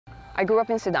I grew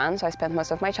up in Sudan, so I spent most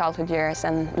of my childhood years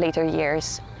and later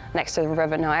years next to the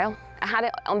River Nile. I had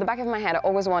it on the back of my head, I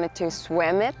always wanted to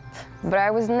swim it, but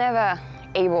I was never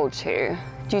able to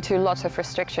due to lots of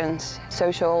restrictions,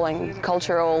 social and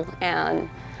cultural and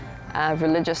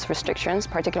religious restrictions,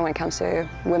 particularly when it comes to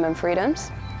women's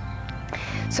freedoms.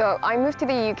 So I moved to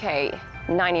the UK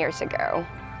 9 years ago.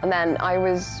 And then I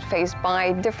was faced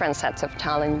by different sets of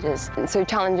challenges. So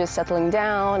challenges settling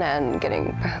down and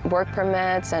getting work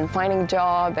permits and finding a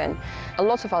job and a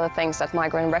lot of other things that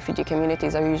migrant and refugee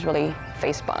communities are usually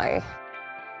faced by.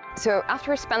 So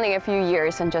after spending a few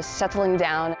years and just settling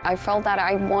down, I felt that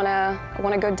I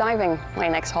wanna go diving my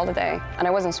next holiday. And I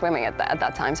wasn't swimming at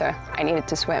that time, so I needed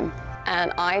to swim.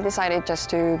 And I decided just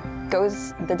to go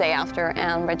the day after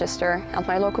and register at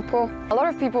my local pool. A lot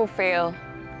of people feel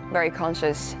very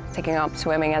conscious taking up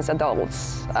swimming as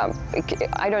adults.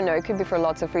 I don't know, it could be for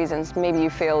lots of reasons. Maybe you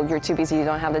feel you're too busy, you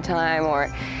don't have the time, or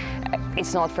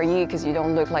it's not for you because you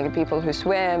don't look like the people who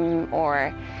swim,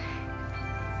 or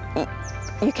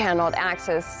you cannot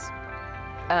access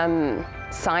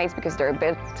sites because they're a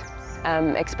bit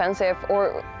expensive,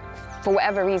 or for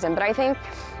whatever reason. But I think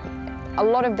a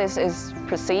lot of this is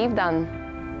perceived and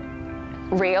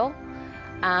real,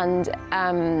 and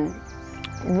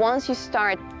once you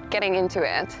start getting into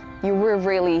it, you will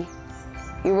really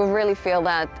feel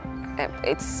that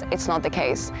it's not the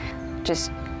case. Just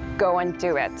go and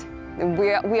do it.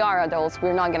 We are adults.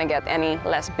 We're not going to get any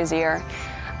less busier,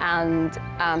 and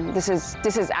this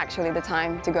is actually the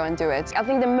time to go and do it. I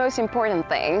think the most important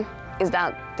thing is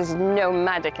that there's no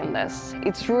magic in this.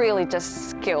 It's really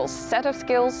just skills. Set of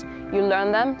skills, you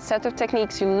learn them. Set of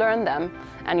techniques, you learn them,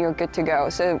 and you're good to go.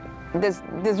 So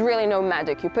there's really no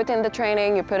magic. You put in the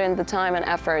training, you put in the time and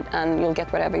effort, and you'll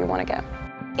get whatever you want to get.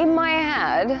 In my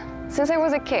head, since I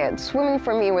was a kid, swimming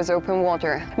for me was open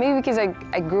water. Maybe because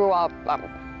I grew up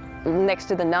next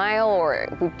to the Nile, or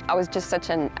I was just such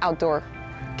an outdoor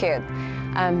kid.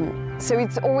 So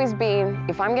it's always been,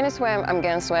 if I'm gonna swim, I'm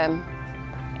gonna swim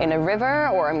in a river,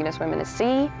 or I'm gonna swim in a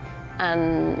sea.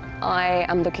 And I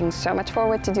am looking so much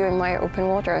forward to doing my open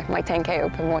water, my 10K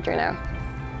open water now.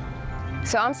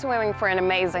 So I'm swimming for an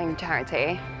amazing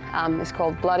charity. It's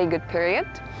called Bloody Good Period.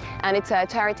 And it's a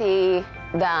charity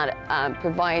that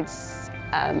provides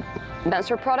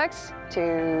menstrual products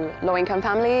to low-income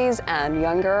families and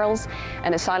young girls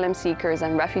and asylum seekers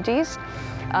and refugees.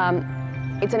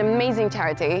 It's an amazing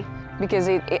charity because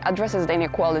it addresses the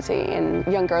inequality in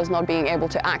young girls not being able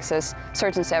to access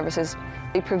certain services.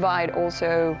 They provide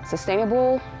also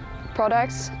sustainable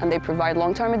products, and they provide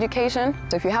long-term education.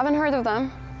 So if you haven't heard of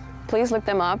them, please look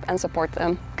them up and support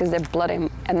them because they're bloody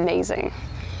amazing.